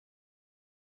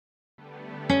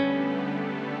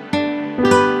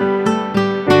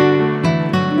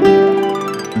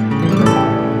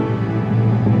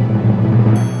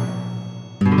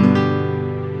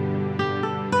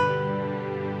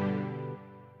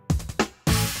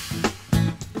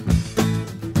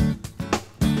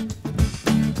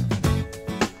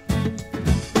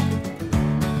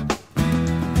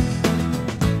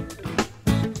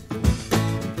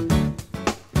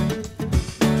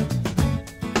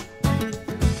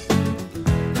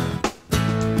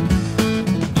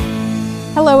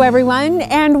Hello everyone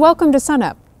and welcome to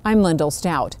SUNUP. I'm Lyndall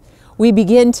Stout. We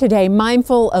begin today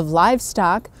mindful of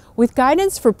livestock with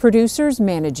guidance for producers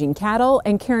managing cattle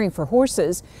and caring for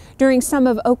horses during some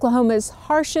of Oklahoma's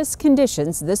harshest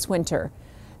conditions this winter.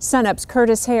 SUNUP's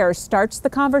Curtis Hare starts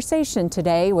the conversation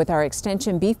today with our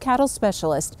Extension beef cattle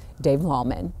specialist, Dave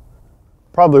Lalman.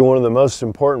 Probably one of the most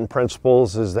important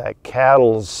principles is that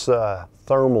cattle's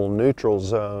thermal neutral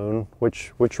zone,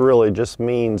 which really just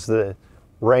means the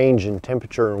range and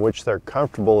temperature in which they're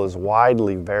comfortable, is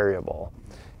widely variable.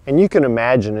 And you can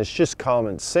imagine, it's just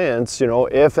common sense, you know,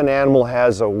 if an animal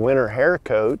has a winter hair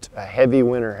coat, a heavy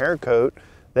winter hair coat,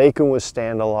 they can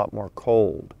withstand a lot more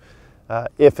cold.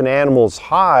 If an animal's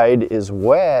hide is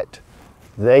wet,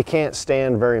 they can't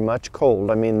stand very much cold.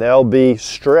 I mean, they'll be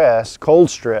stressed, cold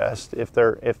stressed, if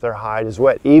their hide is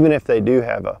wet, even if they do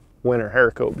have a winter hair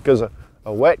coat, because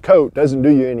a wet coat doesn't do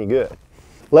you any good.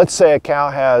 Let's say a cow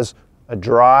has a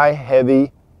dry,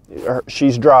 heavy,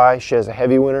 she's dry, she has a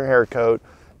heavy winter hair coat,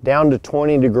 down to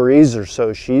 20 degrees or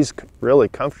so, she's really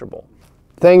comfortable.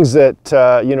 Things that,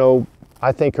 you know,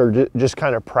 I think are just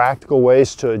kind of practical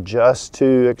ways to adjust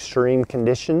to extreme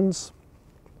conditions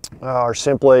are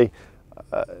simply,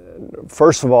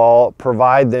 first of all,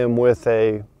 provide them with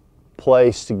a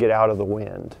place to get out of the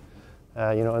wind.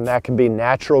 You know, and that can be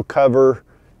natural cover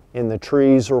in the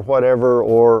trees or whatever,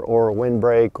 or a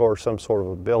windbreak or some sort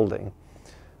of a building.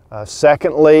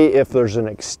 Secondly, if there's an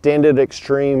extended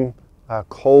extreme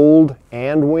cold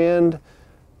and wind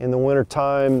in the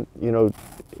wintertime, you know,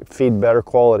 feed better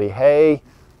quality hay.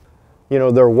 You know,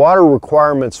 their water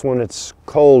requirements when it's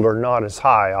cold are not as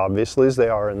high, obviously, as they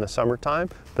are in the summertime,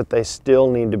 but they still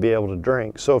need to be able to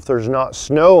drink. So if there's not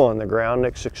snow on the ground,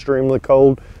 it's extremely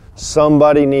cold,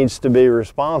 somebody needs to be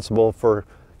responsible for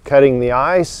cutting the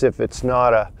ice if it's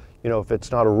not a, you know, if it's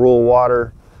not a rural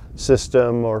water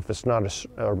system, or if it's not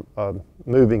a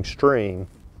moving stream.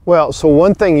 Well, so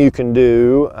one thing you can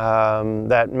do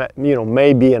that, you know,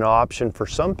 may be an option for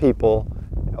some people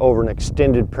over an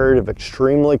extended period of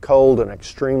extremely cold and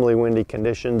extremely windy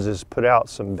conditions is put out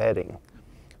some bedding.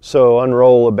 So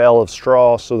unroll a bale of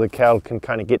straw so the cattle can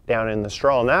kind of get down in the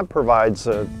straw, and that provides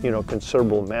a, you know,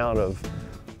 considerable amount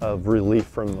of relief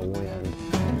from the wind.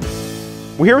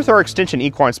 We're here with our Extension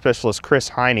equine specialist, Kris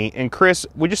Hiney. And Kris,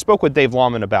 we just spoke with Dave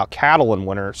Lalman about cattle in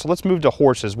winter, so let's move to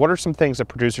horses. What are some things that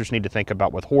producers need to think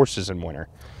about with horses in winter?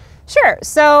 Sure.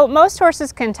 So most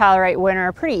horses can tolerate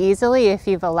winter pretty easily if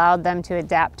you've allowed them to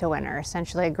adapt to winter,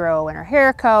 essentially grow a winter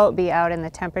hair coat, be out in the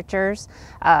temperatures.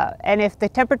 And if the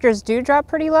temperatures do drop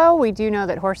pretty low, we do know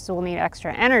that horses will need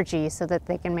extra energy so that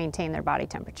they can maintain their body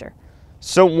temperature.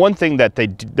 So one thing that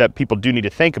people do need to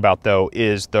think about, though,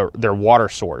 is their water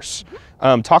source.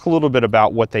 Talk a little bit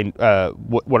about what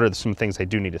are some things they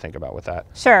do need to think about with that.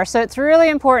 Sure. So it's really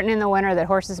important in the winter that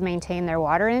horses maintain their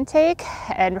water intake,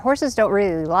 and horses don't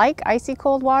really like icy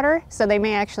cold water, so they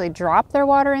may actually drop their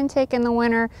water intake in the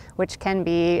winter, which can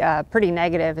be pretty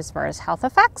negative as far as health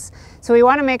effects. So we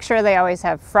want to make sure they always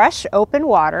have fresh, open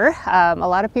water. A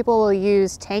lot of people will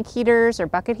use tank heaters or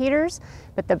bucket heaters,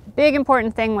 but the big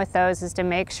important thing with those is to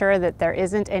make sure that there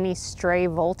isn't any stray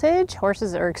voltage.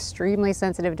 Horses are extremely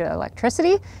sensitive to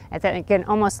electricity, and they can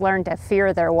almost learn to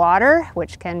fear their water,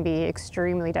 which can be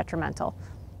extremely detrimental.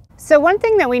 So one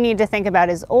thing that we need to think about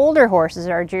is older horses,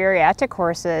 or geriatric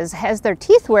horses, as their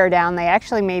teeth wear down, they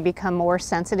actually may become more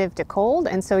sensitive to cold,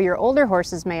 and so your older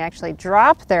horses may actually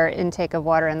drop their intake of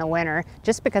water in the winter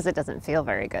just because it doesn't feel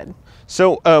very good.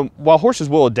 So while horses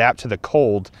will adapt to the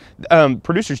cold,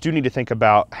 producers do need to think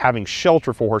about having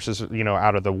shelter for horses, you know,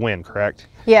 out of the wind, correct?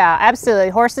 Yeah, absolutely.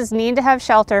 Horses need to have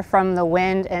shelter from the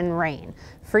wind and rain.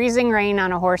 Freezing rain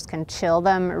on a horse can chill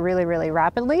them really, really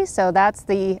rapidly. So that's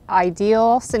the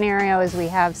ideal scenario, is we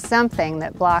have something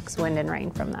that blocks wind and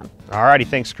rain from them. Alrighty,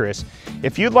 thanks, Kris.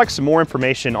 If you'd like some more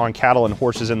information on cattle and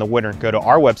horses in the winter, go to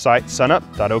our website,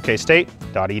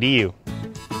 SUNUP.OkState.edu.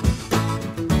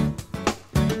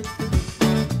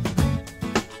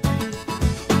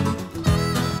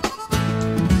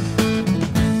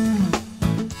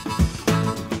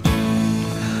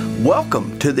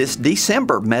 Welcome to this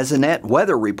December Mesonet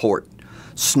weather report.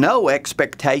 Snow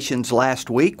expectations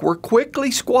last week were quickly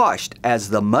squashed as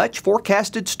the much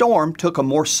forecasted storm took a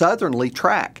more southerly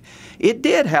track. It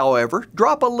did, however,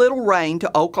 drop a little rain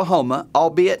to Oklahoma,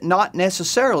 albeit not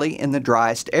necessarily in the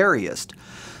driest areas.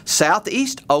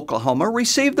 Southeast Oklahoma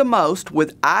received the most,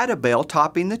 with Idabel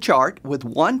topping the chart with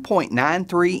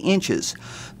 1.93 inches.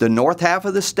 The north half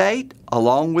of the state,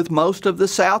 along with most of the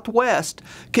southwest,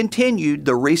 continued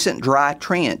the recent dry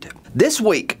trend. This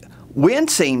week, Wind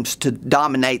seems to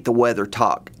dominate the weather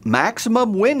talk.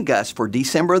 Maximum wind gusts for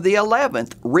December the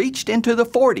 11th reached into the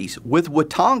 40s, with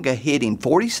Watonga hitting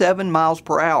 47 miles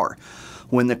per hour.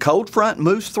 When the cold front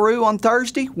moves through on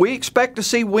Thursday, we expect to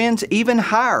see winds even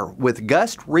higher, with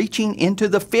gusts reaching into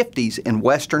the 50s in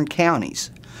western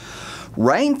counties.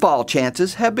 Rainfall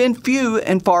chances have been few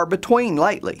and far between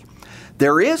lately.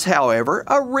 There is, however,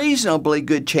 a reasonably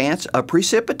good chance of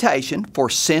precipitation for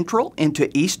central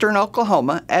into eastern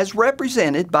Oklahoma as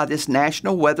represented by this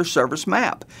National Weather Service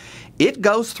map. It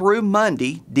goes through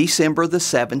Monday, December the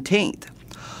 17th.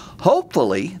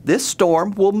 Hopefully, this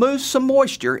storm will move some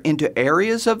moisture into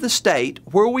areas of the state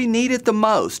where we need it the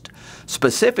most,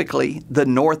 specifically the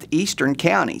northeastern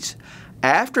counties.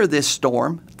 After this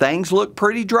storm, things look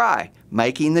pretty dry,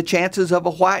 making the chances of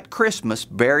a white Christmas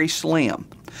very slim.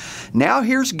 Now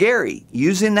here's Gary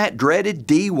using that dreaded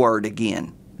D word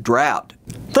again, drought.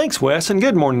 Thanks, Wes, and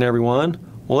good morning, everyone.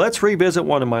 Well, let's revisit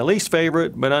one of my least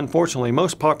favorite, but unfortunately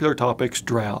most popular topics,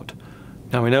 drought.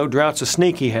 Now we know drought's a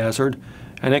sneaky hazard,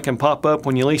 and it can pop up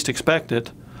when you least expect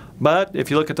it. But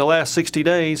if you look at the last 60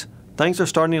 days, things are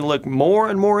starting to look more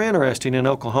and more interesting in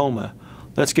Oklahoma.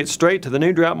 Let's get straight to the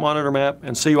new drought monitor map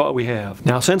and see what we have.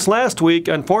 Now, since last week,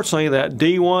 unfortunately, that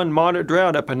D1 moderate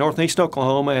drought up in northeast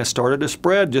Oklahoma has started to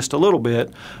spread just a little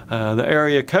bit. The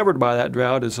area covered by that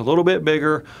drought is a little bit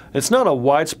bigger. It's not a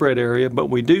widespread area, but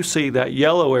we do see that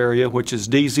yellow area, which is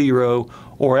D0,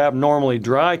 or abnormally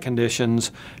dry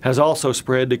conditions, has also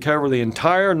spread to cover the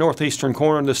entire northeastern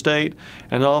corner of the state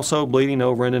and also bleeding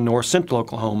over into north central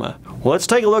Oklahoma. Well, let's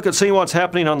take a look and see what's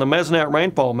happening on the Mesonet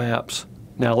rainfall maps.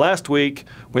 Now, last week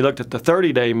we looked at the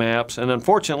 30-day maps, and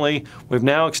unfortunately we've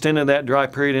now extended that dry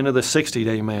period into the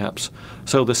 60-day maps.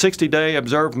 So the 60-day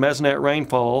observed Mesonet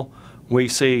rainfall, we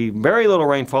see very little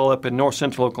rainfall up in north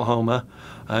central Oklahoma.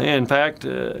 In fact,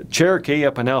 Cherokee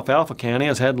up in Alfalfa County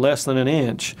has had less than an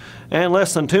inch, and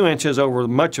less than 2 inches over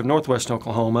much of northwest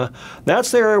Oklahoma.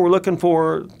 That's the area we're looking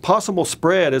for possible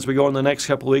spread as we go in the next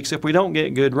couple of weeks if we don't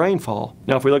get good rainfall.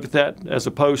 Now, if we look at that as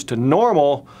opposed to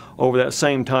normal over that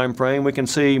same time frame, we can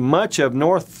see much of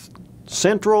north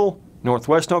central,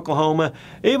 northwest Oklahoma,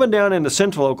 even down into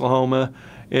central Oklahoma,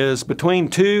 is between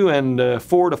 2 and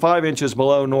 4 to 5 inches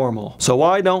below normal. So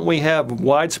why don't we have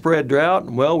widespread drought?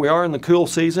 Well, we are in the cool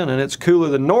season, and it's cooler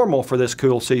than normal for this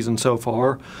cool season so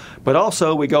far. But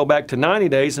also we go back to 90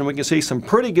 days and we can see some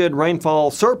pretty good rainfall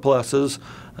surpluses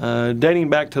dating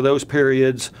back to those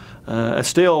periods.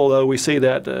 Still, though, we see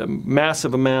that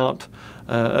massive amount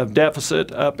of deficit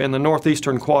up in the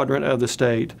northeastern quadrant of the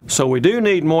state. So we do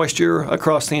need moisture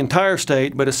across the entire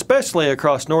state, but especially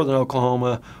across northern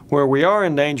Oklahoma, where we are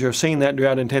in danger of seeing that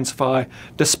drought intensify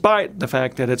despite the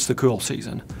fact that it's the cool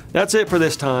season. That's it for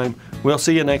this time. We'll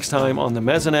see you next time on the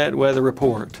Mesonet Weather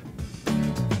Report.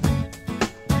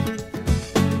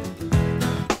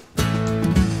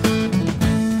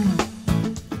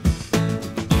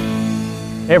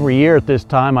 Every year at this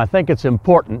time, I think it's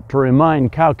important to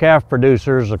remind cow-calf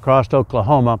producers across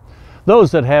Oklahoma, those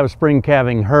that have spring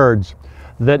calving herds,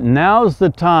 that now's the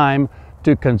time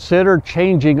to consider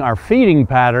changing our feeding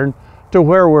pattern to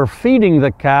where we're feeding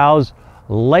the cows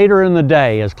later in the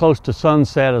day, as close to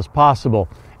sunset as possible.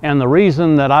 And the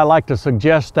reason that I like to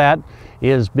suggest that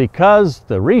is because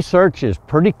the research is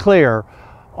pretty clear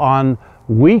on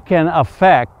we can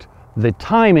affect the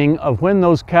timing of when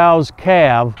those cows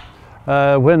calve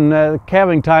when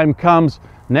calving time comes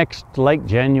next late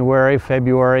January,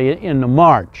 February into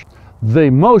March. The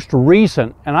most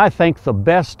recent, and I think the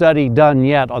best study done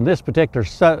yet on this particular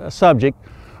subject,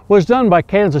 was done by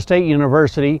Kansas State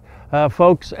University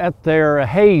folks at their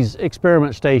Hayes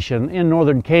experiment station in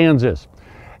northern Kansas.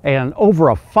 And over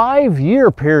a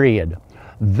 5-year period,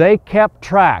 they kept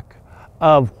track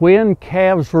of when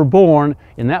calves were born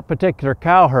in that particular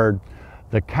cow herd.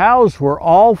 The cows were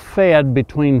all fed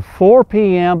between 4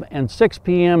 p.m. and 6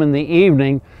 p.m. in the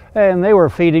evening, and they were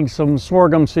feeding some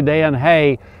sorghum Sudan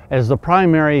hay as the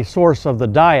primary source of the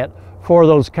diet for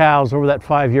those cows over that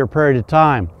 5-year period of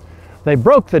time. They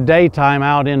broke the daytime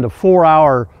out into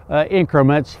 4-hour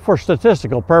increments for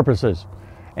statistical purposes.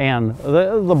 And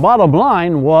the bottom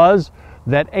line was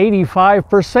that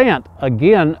 85%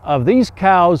 again of these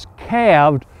cows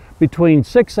calved between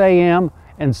 6 a.m.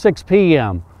 and 6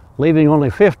 p.m. leaving only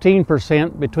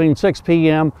 15% between 6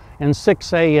 p.m. and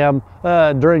 6 a.m.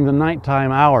 During the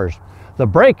nighttime hours. The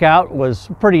breakout was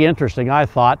pretty interesting, I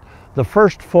thought. The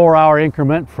first 4-hour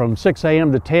increment from 6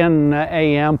 a.m. to 10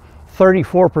 a.m.,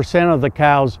 34% of the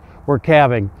cows were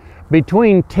calving.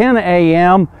 Between 10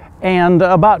 a.m. and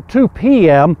about 2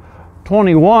 p.m.,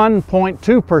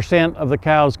 21.2% of the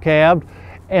cows calved,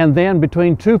 and then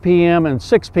between 2 p.m. and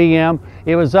 6 p.m.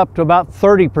 it was up to about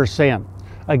 30%,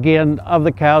 again, of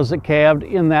the cows that calved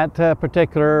in that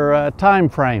particular time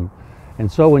frame.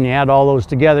 And so when you add all those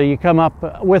together, you come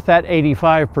up with that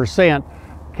 85%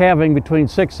 calving between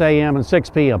 6 a.m. and 6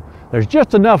 p.m. There's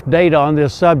just enough data on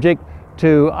this subject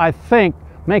to, I think,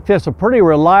 make this a pretty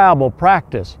reliable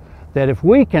practice, that if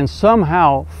we can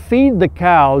somehow feed the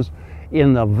cows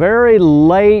in the very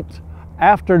late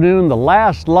afternoon, the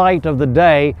last light of the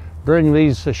day during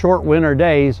these short winter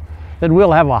days, then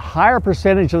we'll have a higher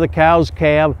percentage of the cows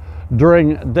calve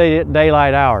during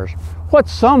daylight hours. What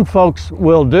some folks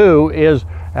will do is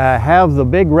have the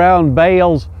big round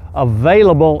bales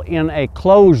available in a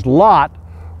closed lot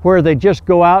where they just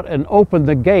go out and open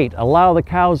the gate, allow the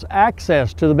cows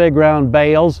access to the big round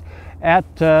bales at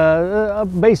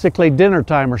basically dinner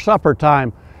time or supper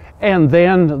time, and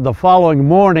then the following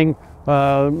morning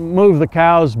move the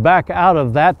cows back out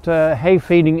of that hay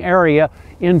feeding area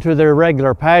into their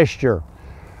regular pasture.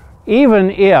 Even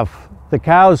if the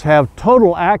cows have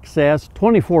total access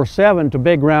 24/7 to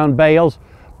big round bales,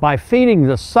 by feeding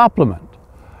the supplement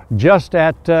just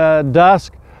at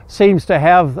dusk seems to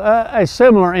have a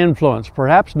similar influence,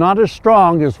 perhaps not as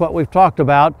strong as what we've talked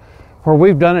about where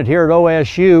we've done it here at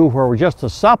OSU, where just the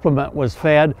supplement was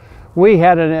fed. We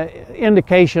had an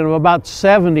indication of about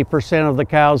 70% of the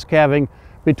cows calving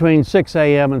between 6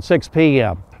 a.m. and 6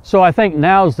 p.m. So I think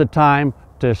now's the time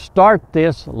to start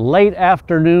this late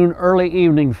afternoon, early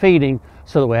evening feeding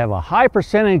so that we have a high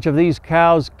percentage of these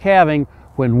cows calving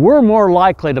when we're more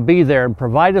likely to be there and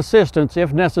provide assistance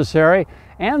if necessary,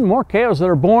 and more cows that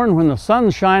are born when the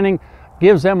sun's shining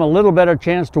gives them a little better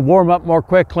chance to warm up more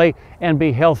quickly and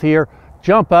be healthier,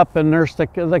 jump up and nurse the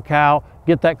cow,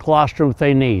 get that colostrum that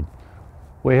they need.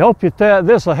 We hope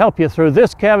this will help you through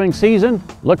this calving season.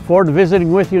 Look forward to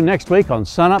visiting with you next week on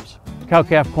SUNUP's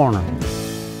Cow-Calf Corner.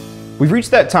 We've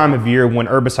reached that time of year when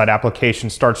herbicide application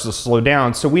starts to slow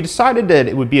down, so we decided that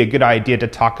it would be a good idea to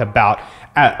talk about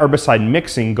herbicide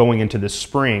mixing going into the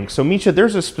spring. So Misha,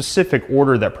 there's a specific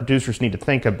order that producers need to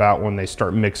think about when they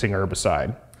start mixing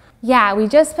herbicide. Yeah, we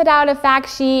just put out a fact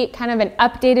sheet, kind of an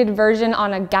updated version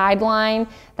on a guideline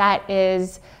that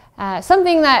is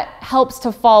something that helps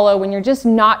to follow when you're just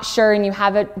not sure and you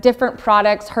have different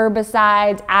products,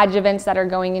 herbicides, adjuvants that are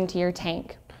going into your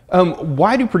tank.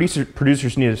 Why do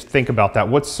producers need to think about that?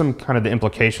 What's some kind of the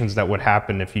implications that would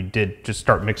happen if you did just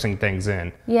start mixing things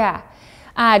in? Yeah.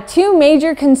 Two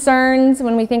major concerns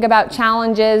when we think about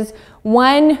challenges.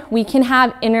 One, we can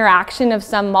have interaction of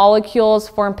some molecules,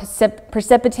 form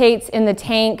precipitates in the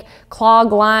tank,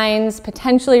 clog lines,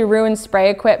 potentially ruin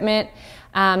spray equipment.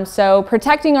 So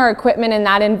protecting our equipment and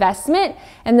that investment.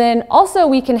 And then also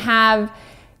we can have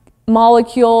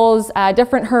molecules,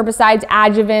 different herbicides,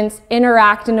 adjuvants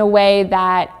interact in a way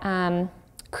that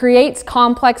creates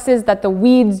complexes that the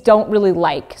weeds don't really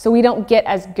like. So we don't get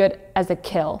as good as a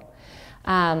kill.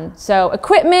 So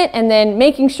equipment and then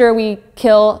making sure we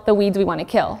kill the weeds we want to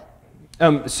kill.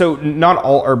 So not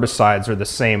all herbicides are the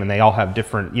same and they all have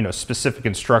different, specific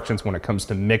instructions when it comes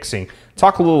to mixing.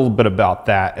 Talk a little bit about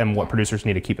that and what producers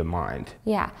need to keep in mind.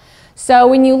 Yeah. So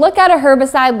when you look at a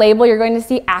herbicide label, you're going to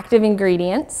see active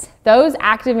ingredients. Those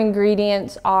active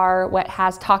ingredients are what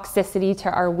has toxicity to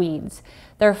our weeds.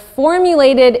 They're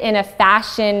formulated in a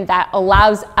fashion that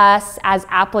allows us as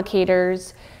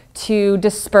applicators to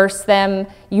disperse them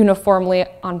uniformly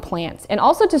on plants and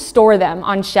also to store them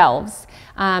on shelves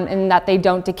and that they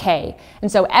don't decay.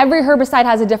 And so every herbicide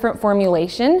has a different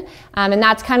formulation and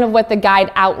that's kind of what the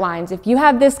guide outlines. If you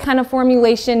have this kind of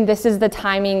formulation, this is the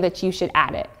timing that you should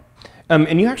add it.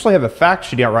 And you actually have a fact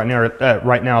sheet out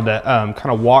right now to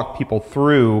kind of walk people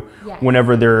through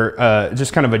whenever they're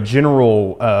just kind of a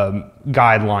general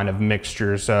guideline of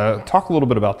mixtures. Talk a little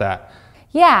bit about that.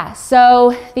 Yeah,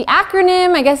 so the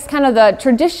acronym, I guess kind of the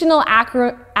traditional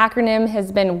acronym has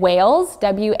been WALES,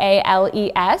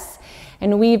 W-A-L-E-S,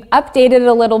 and we've updated it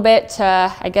a little bit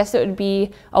to, I guess it would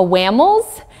be a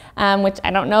WAMLs, which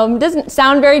I don't know, doesn't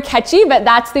sound very catchy, but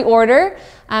that's the order.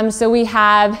 So we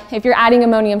have, if you're adding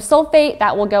ammonium sulfate,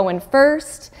 that will go in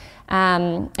first.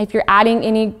 If you're adding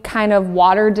any kind of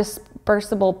water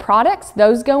dispersible products,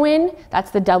 those go in,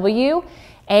 that's the W.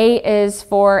 A is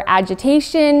for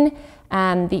agitation.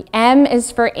 The M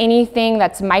is for anything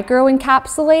that's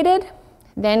microencapsulated.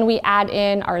 Then we add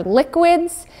in our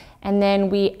liquids, and then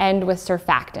we end with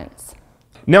surfactants.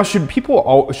 Now, should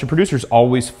producers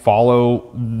always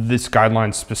follow this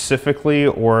guideline specifically,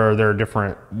 or are there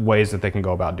different ways that they can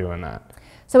go about doing that?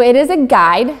 So it is a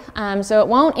guide, so it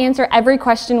won't answer every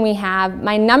question we have.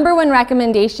 My number one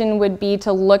recommendation would be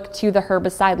to look to the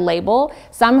herbicide label.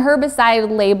 Some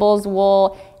herbicide labels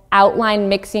will outline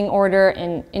mixing order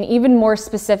in an even more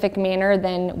specific manner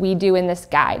than we do in this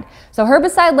guide. So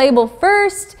herbicide label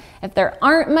first. If there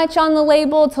aren't much on the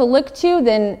label to look to,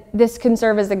 then this can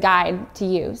serve as a guide to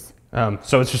use.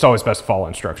 So it's just always best to follow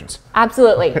instructions.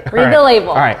 Absolutely. Read the label.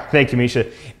 All right. Thank you,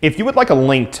 Misha. If you would like a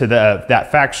link to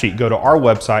that fact sheet, go to our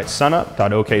website,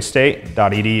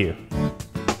 SUNUP.OkState.edu.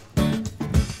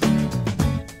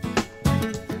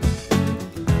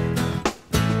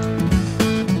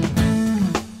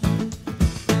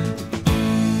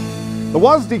 The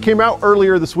WASDE came out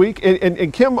earlier this week,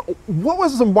 and Kim, what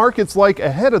was the markets like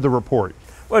ahead of the report?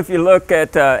 Well, if you look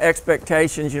at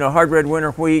expectations, hard red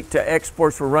winter wheat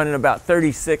exports were running about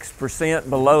 36%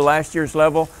 below last year's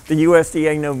level. The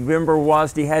USDA November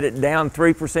WASDE had it down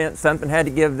 3%, something had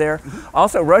to give there.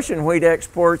 Also, Russian wheat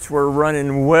exports were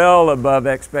running well above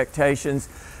expectations.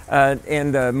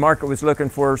 And the market was looking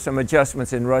for some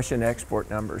adjustments in Russian export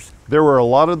numbers. There were a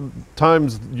lot of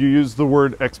times you used the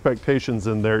word expectations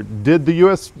in there. Did the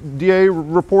USDA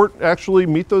report actually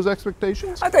meet those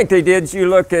expectations? I think they did. As you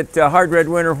look at hard red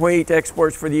winter wheat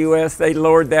exports for the U.S., they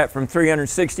lowered that from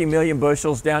 360 million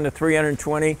bushels down to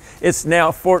 320. It's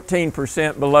now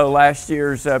 14% below last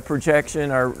year's projection,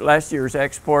 or last year's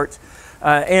exports.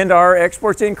 And our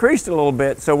exports increased a little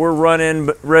bit, so we're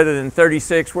running, rather than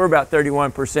 36, we're about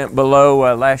 31%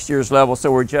 below last year's level,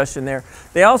 so we're adjusting there.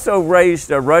 They also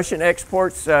raised Russian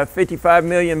exports 55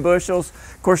 million bushels.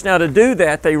 Of course, now to do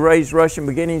that, they raised Russian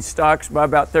beginning stocks by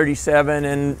about 37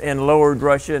 and lowered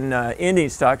Russian ending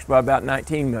stocks by about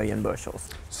 19 million bushels.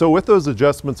 So with those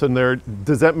adjustments in there,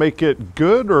 does that make it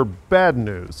good or bad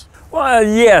news? Well,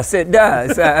 yes, it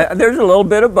does. There's a little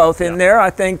bit of both in there. I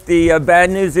think the bad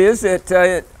news is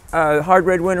that hard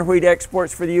red winter wheat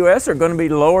exports for the U.S. are going to be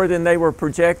lower than they were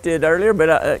projected earlier,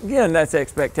 but again, that's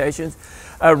expectations.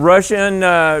 Raising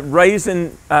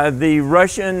the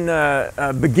Russian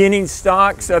beginning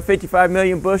stocks, 55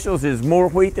 million bushels, is more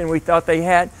wheat than we thought they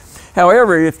had.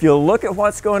 However, if you look at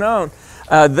what's going on,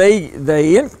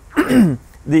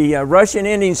 the Russian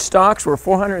ending stocks were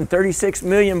 436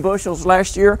 million bushels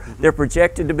last year. They're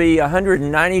projected to be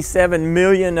 197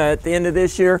 million at the end of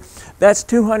this year. That's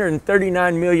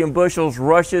 239 million bushels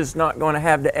Russia's not going to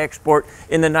have to export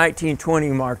in the 1920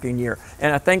 marking year.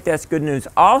 And I think that's good news.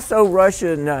 Also,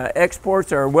 Russian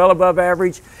exports are well above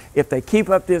average. If they keep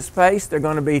up this pace, they're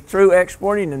going to be through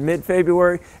exporting in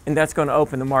mid-February, and that's going to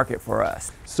open the market for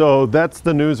us. So that's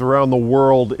the news around the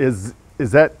world. Is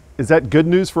that good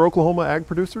news for Oklahoma ag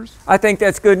producers? I think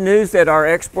that's good news that our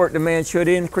export demand should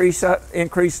increase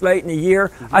late in the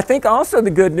year. I think also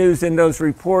the good news in those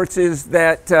reports is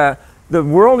that the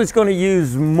world is going to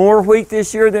use more wheat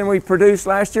this year than we produced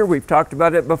last year. We've talked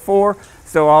about it before.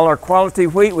 So all our quality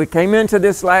wheat, we came into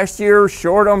this last year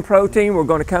short on protein. We're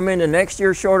going to come into next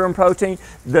year short on protein.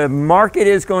 The market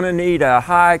is going to need a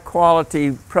high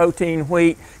quality protein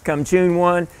wheat come June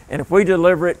 1. And if we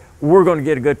deliver it, we're going to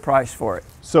get a good price for it.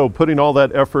 So putting all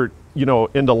that effort,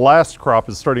 into last crop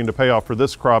is starting to pay off for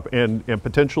this crop, and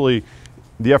potentially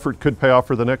the effort could pay off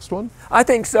for the next one? I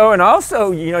think so. And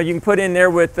also, you can put in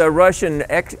there with the Russian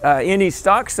ending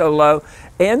stock so low,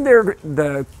 and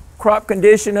the crop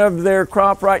condition of their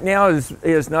crop right now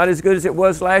is not as good as it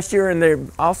was last year, and there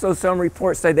also some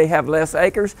reports say they have less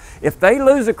acres. If they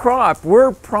lose a crop,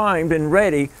 we're primed and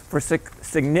ready for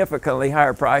significantly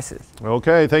higher prices.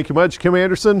 Okay, thank you much, Kim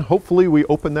Anderson. Hopefully we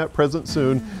open that present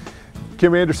soon.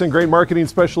 Kim Anderson, grain marketing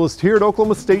specialist here at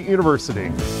Oklahoma State University.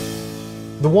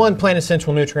 The one plant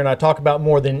essential nutrient I talk about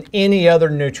more than any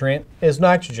other nutrient is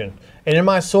nitrogen. And in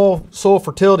my soil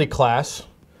fertility class,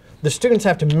 the students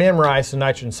have to memorize the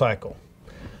nitrogen cycle.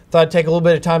 Thought I'd take a little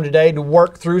bit of time today to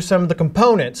work through some of the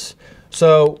components,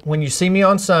 so when you see me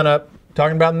on SUNUP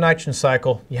talking about the nitrogen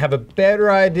cycle, you have a better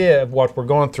idea of what we're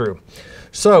going through.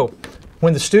 So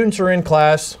when the students are in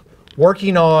class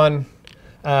working on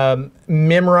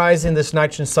memorizing this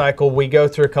nitrogen cycle, we go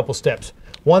through a couple steps.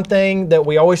 One thing that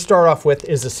we always start off with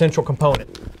is the central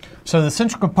component. So the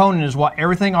central component is what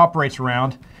everything operates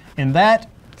around, and that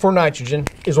for nitrogen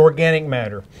is organic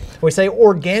matter. We say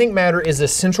organic matter is a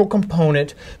central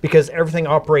component because everything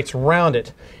operates around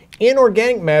it. In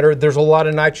organic matter, there's a lot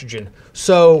of nitrogen.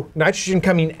 So nitrogen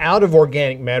coming out of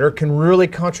organic matter can really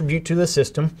contribute to the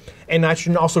system, and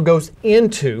nitrogen also goes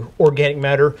into organic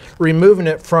matter, removing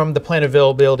it from the plant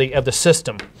availability of the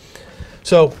system.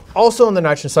 So also in the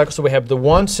nitrogen cycle, so we have the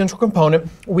one central component,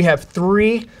 we have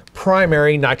three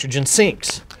primary nitrogen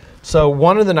sinks. So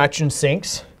one of the nitrogen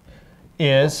sinks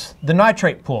is the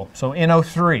nitrate pool, so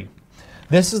NO3.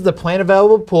 This is the plant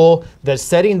available pool that's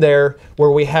sitting there where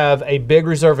we have a big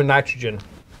reserve of nitrogen.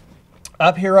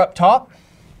 Up here up top,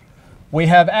 we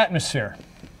have atmosphere.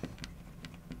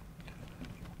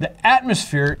 The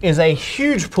atmosphere is a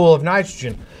huge pool of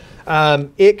nitrogen.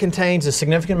 It contains a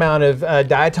significant amount of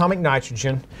diatomic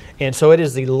nitrogen, and so it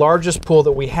is the largest pool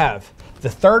that we have. The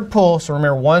third pool, so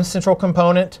remember, one central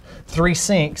component, three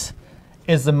sinks,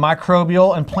 is the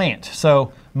microbial and plant.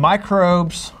 So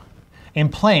microbes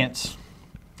and plants,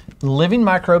 living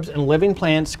microbes and living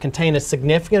plants contain a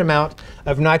significant amount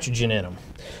of nitrogen in them.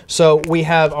 So we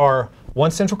have our one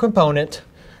central component,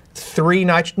 three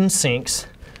nitrogen sinks.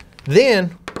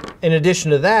 Then, in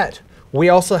addition to that, we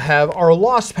also have our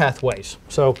loss pathways.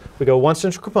 So we go one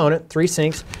central component, three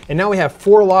sinks, and now we have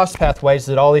four loss pathways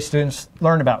that all these students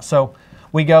learn about. So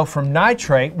we go from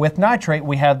nitrate, with nitrate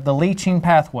we have the leaching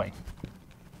pathway.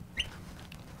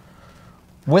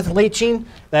 With leaching,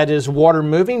 that is water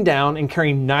moving down and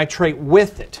carrying nitrate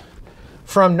with it.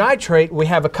 From nitrate, we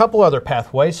have a couple other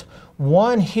pathways.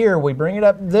 One here, we bring it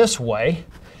up this way,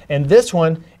 and this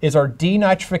one is our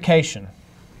denitrification.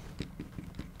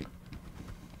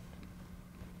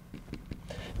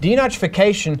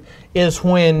 Denitrification is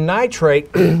when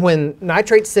nitrate, when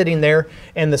nitrate's sitting there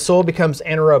and the soil becomes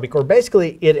anaerobic, or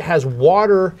basically it has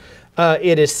water,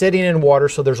 it is sitting in water,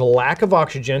 so there's a lack of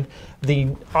oxygen. The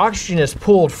oxygen is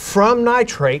pulled from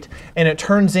nitrate and it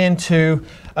turns into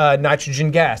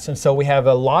nitrogen gas. And so we have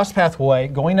a loss pathway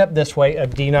going up this way of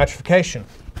denitrification.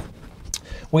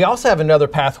 We also have another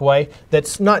pathway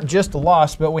that's not just a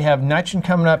loss, but we have nitrogen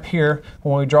coming up here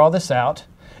when we draw this out.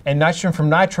 And nitrogen from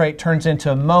nitrate turns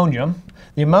into ammonium.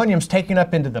 The ammonium is taken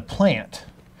up into the plant.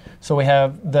 So we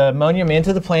have the ammonium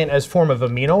into the plant as a form of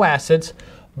amino acids,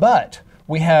 but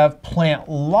we have plant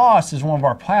loss as one of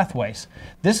our pathways.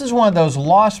 This is one of those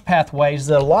loss pathways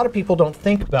that a lot of people don't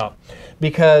think about,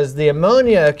 because the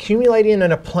ammonia accumulating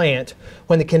in a plant,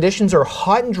 when the conditions are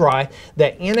hot and dry,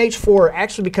 that NH4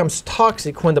 actually becomes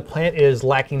toxic when the plant is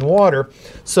lacking water.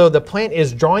 So the plant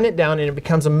is drawing it down and it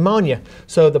becomes ammonia.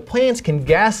 So the plants can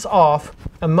gas off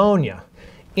ammonia.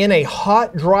 In a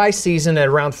hot, dry season at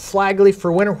around flag leaf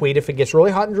for winter wheat, if it gets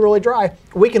really hot and really dry,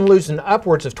 we can lose an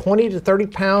upwards of 20 to 30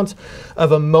 pounds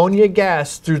of ammonia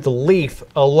gas through the leaf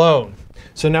alone.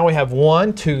 So now we have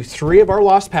 1, 2, 3 of our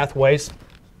loss pathways.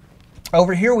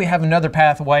 Over here we have another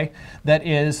pathway that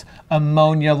is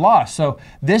ammonia loss. So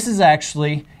this is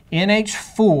actually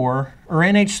NH4 or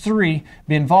NH3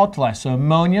 being volatilized. So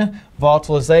ammonia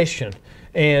volatilization.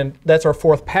 And that's our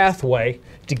fourth pathway.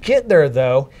 To get there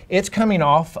though, it's coming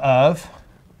off of,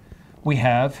 we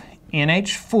have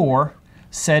NH4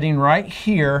 setting right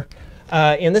here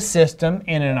in the system,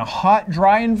 and in a hot,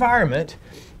 dry environment,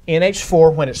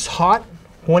 NH4, when it's hot,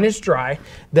 when it's dry,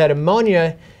 that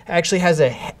ammonia actually has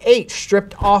a H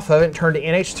stripped off of it and turned to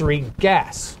NH3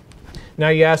 gas. Now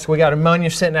you ask, we got ammonia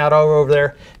sitting out over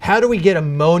there. How do we get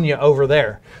ammonia over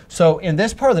there? So in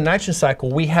this part of the nitrogen cycle,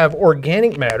 we have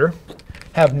organic matter,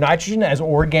 have nitrogen as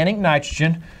organic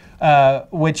nitrogen,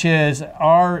 which is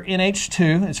our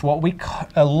NH2. It's what we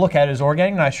look at as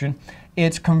organic nitrogen.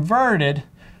 It's converted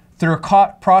through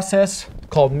a process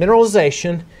called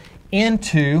mineralization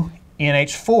into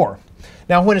NH4.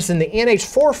 Now when it's in the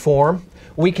NH4 form,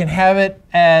 we can have it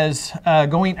as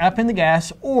going up in the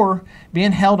gas or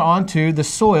being held onto the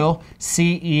soil,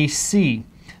 CEC.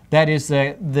 That is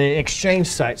the exchange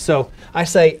site. So I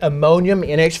say ammonium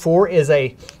NH4 is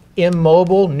a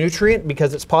immobile nutrient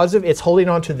because it's positive. It's holding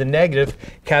on to the negative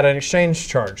cation exchange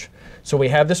charge. So we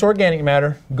have this organic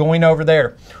matter going over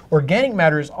there. Organic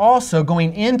matter is also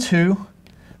going into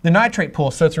the nitrate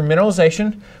pool. So through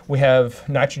mineralization, we have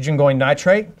nitrogen going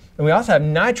nitrate, and we also have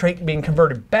nitrate being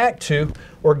converted back to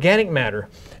organic matter.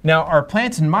 Now our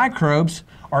plants and microbes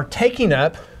are taking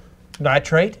up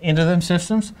nitrate into them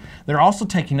systems. They're also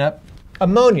taking up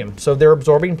ammonium. So they're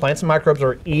absorbing, plants and microbes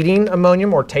are eating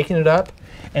ammonium or taking it up.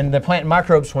 And the plant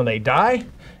microbes, when they die,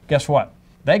 guess what?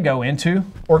 They go into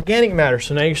organic matter.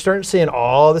 So now you're starting seeing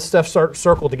all this stuff start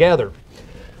circled together.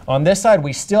 On this side,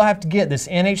 we still have to get this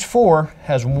NH4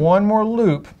 has one more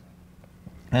loop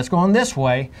that's going this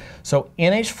way. So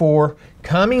NH4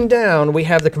 coming down, we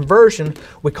have the conversion,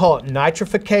 we call it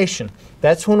nitrification.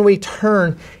 That's when we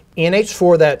turn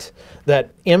NH4, that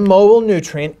immobile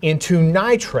nutrient, into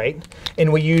nitrate,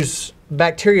 and we use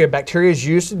bacteria. Bacteria is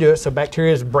used to do it, so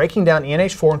bacteria is breaking down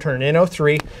NH4 and turning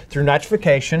NO3 through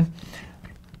nitrification.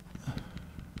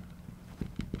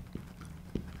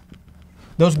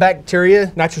 Those bacteria,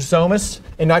 Nitrosomus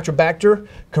and Nitrobacter,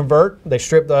 convert. They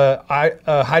strip the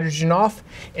hydrogen off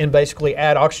and basically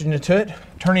add oxygen to it,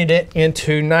 turning it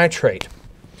into nitrate.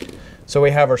 So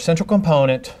we have our central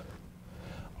component,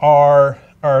 our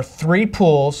three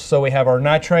pools. So we have our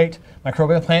nitrate,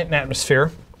 microbial, plant, and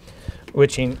atmosphere,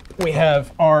 which we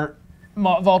have our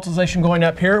volatilization going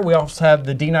up here. We also have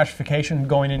the denitrification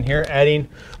going in here, adding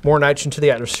more nitrogen to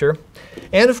the atmosphere.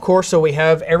 And of course, so we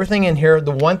have everything in here.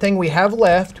 The one thing we have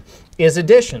left is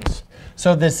additions.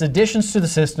 So this additions to the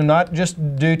system, not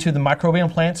just due to the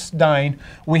microbial plants dying.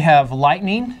 We have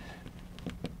lightning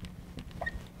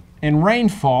and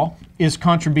rainfall is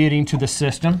contributing to the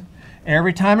system.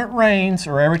 Every time it rains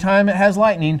or every time it has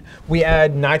lightning, we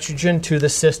add nitrogen to the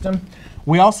system.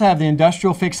 We also have the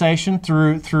industrial fixation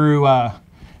through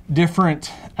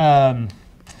different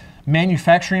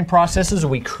manufacturing processes.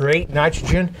 We create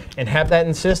nitrogen and have that in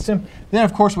the system. Then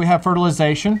of course we have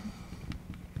fertilization.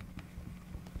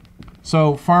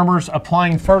 So farmers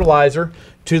applying fertilizer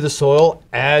to the soil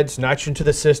adds nitrogen to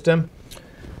the system.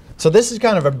 So this is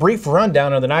kind of a brief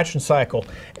rundown of the nitrogen cycle.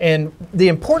 And the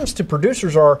importance to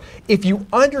producers are, if you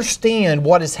understand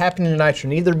what is happening to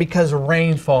nitrogen, either because of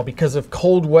rainfall, because of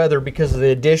cold weather, because of the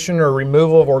addition or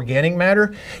removal of organic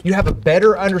matter, you have a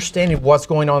better understanding of what's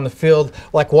going on in the field,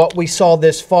 like what we saw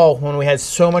this fall when we had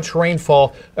so much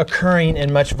rainfall occurring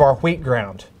in much of our wheat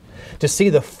ground. To see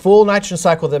the full nitrogen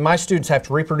cycle that my students have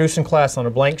to reproduce in class on a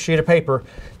blank sheet of paper,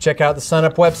 check out the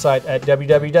SUNUP website at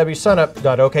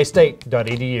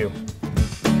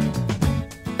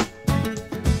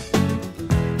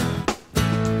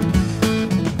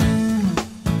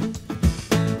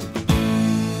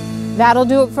That'll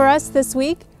do it for us this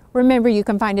week. Remember, you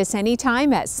can find us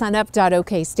anytime at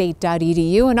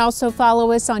sunup.okstate.edu and also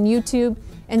follow us on YouTube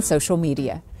and social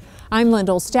media. I'm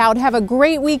Lyndall Stout. Have a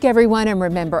great week, everyone, and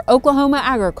remember, Oklahoma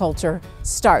agriculture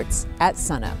starts at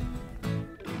sunup.